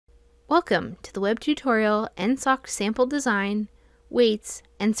Welcome to the web tutorial NSOC sample design, weights,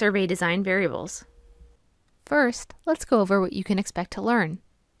 and survey design variables. First, let's go over what you can expect to learn.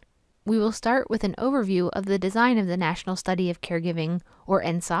 We will start with an overview of the design of the National Study of Caregiving, or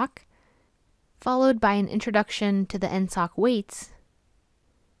NSOC, followed by an introduction to the NSOC weights,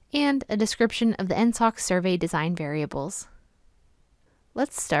 and a description of the NSOC survey design variables.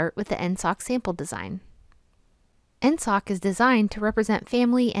 Let's start with the NSOC sample design. NSOC is designed to represent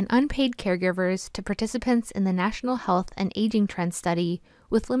family and unpaid caregivers to participants in the National Health and Aging Trend Study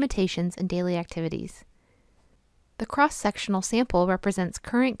with limitations in daily activities. The cross-sectional sample represents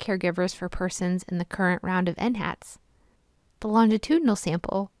current caregivers for persons in the current round of NHATS. The longitudinal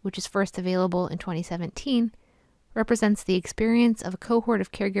sample, which is first available in 2017, represents the experience of a cohort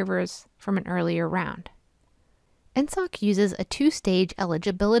of caregivers from an earlier round. NSOC uses a two-stage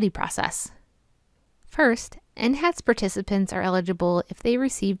eligibility process. First, NHATS participants are eligible if they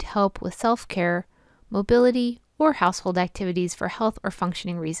received help with self-care, mobility, or household activities for health or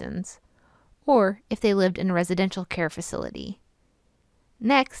functioning reasons, or if they lived in a residential care facility.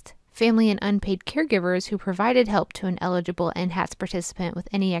 Next, family and unpaid caregivers who provided help to an eligible NHATS participant with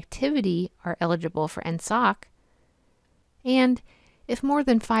any activity are eligible for NSOC. And if more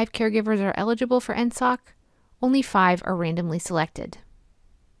than 5 caregivers are eligible for NSOC, only 5 are randomly selected.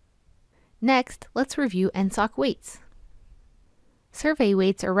 Next, let's review NSOC weights. Survey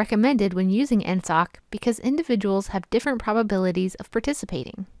weights are recommended when using NSOC because individuals have different probabilities of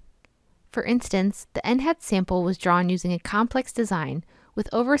participating. For instance, the NHATS sample was drawn using a complex design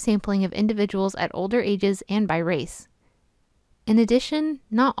with oversampling of individuals at older ages and by race. In addition,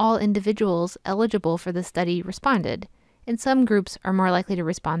 not all individuals eligible for the study responded, and some groups are more likely to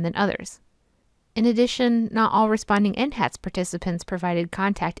respond than others. In addition, not all responding NHATS participants provided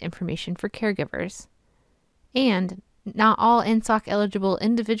contact information for caregivers. And not all NSOC eligible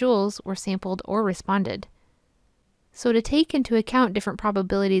individuals were sampled or responded. So to take into account different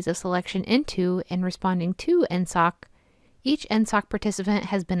probabilities of selection into and responding to NSOC, each NSOC participant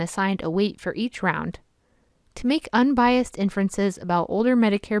has been assigned a weight for each round. To make unbiased inferences about older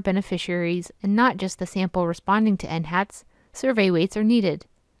Medicare beneficiaries and not just the sample responding to NHATS, survey weights are needed.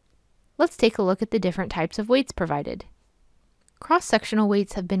 Let's take a look at the different types of weights provided. Cross-sectional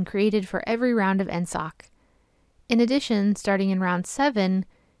weights have been created for every round of NSOC. In addition, starting in round 7,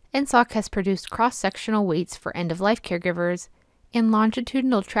 NSOC has produced cross-sectional weights for end-of-life caregivers and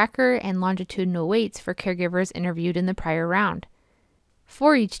longitudinal tracker and longitudinal weights for caregivers interviewed in the prior round.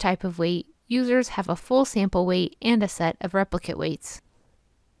 For each type of weight, users have a full sample weight and a set of replicate weights.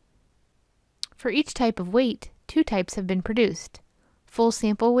 For each type of weight, 2 types have been produced: full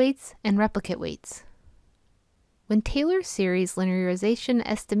sample weights and replicate weights. When Taylor series linearization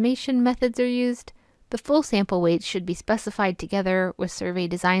estimation methods are used, the full sample weights should be specified together with survey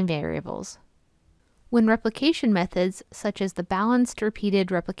design variables. When replication methods, such as the balanced repeated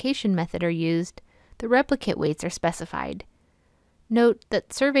replication method, are used, the replicate weights are specified. Note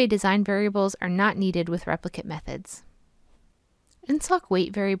that survey design variables are not needed with replicate methods. NSOC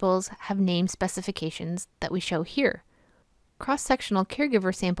weight variables have name specifications that we show here. Cross-sectional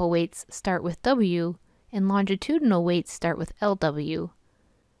caregiver sample weights start with W, and longitudinal weights start with LW.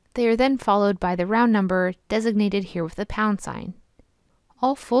 They are then followed by the round number designated here with the pound sign.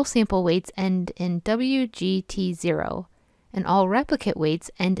 All full sample weights end in WGT0, and all replicate weights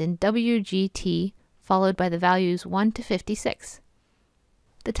end in WGT followed by the values 1 to 56.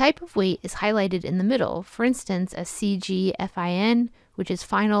 The type of weight is highlighted in the middle, for instance as CGFIN, which is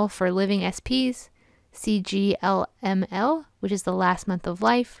final for living SPs, CGLML, which is the last month of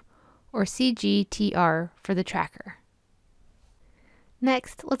life, or CGTR for the tracker.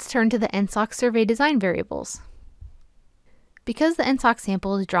 Next, let's turn to the NSOC survey design variables. Because the NSOC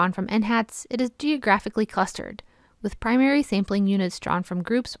sample is drawn from NHATS, it is geographically clustered, with primary sampling units drawn from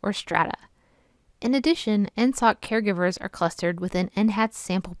groups or strata. In addition, NSOC caregivers are clustered within NHATS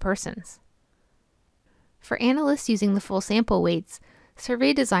sample persons. For analysts using the full sample weights,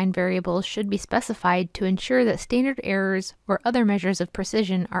 survey design variables should be specified to ensure that standard errors or other measures of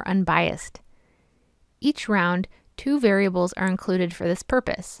precision are unbiased. Each round, 2 variables are included for this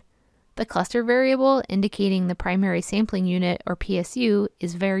purpose. The cluster variable, indicating the primary sampling unit or PSU,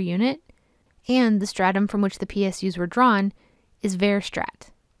 is var_unit, and the stratum from which the PSUs were drawn is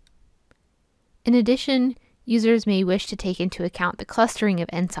var_strat. In addition, users may wish to take into account the clustering of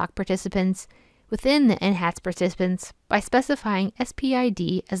NSOC participants within the NHATS participants by specifying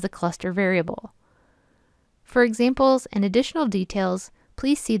SPID as the cluster variable. For examples and additional details,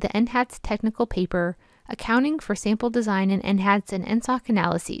 please see the NHATS technical paper, Accounting for Sample Design in NHATS and NSOC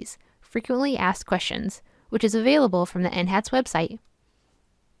Analyses, Frequently Asked Questions, which is available from the NHATS website.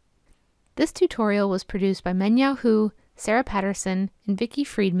 This tutorial was produced by Menyao Hu, Sarah Patterson, and Vicki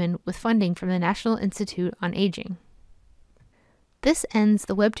Friedman with funding from the National Institute on Aging. This ends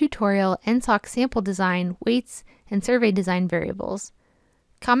the web tutorial NSOC sample design, weights, and survey design variables.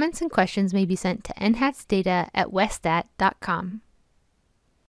 Comments and questions may be sent to nhatsdata@westat.com.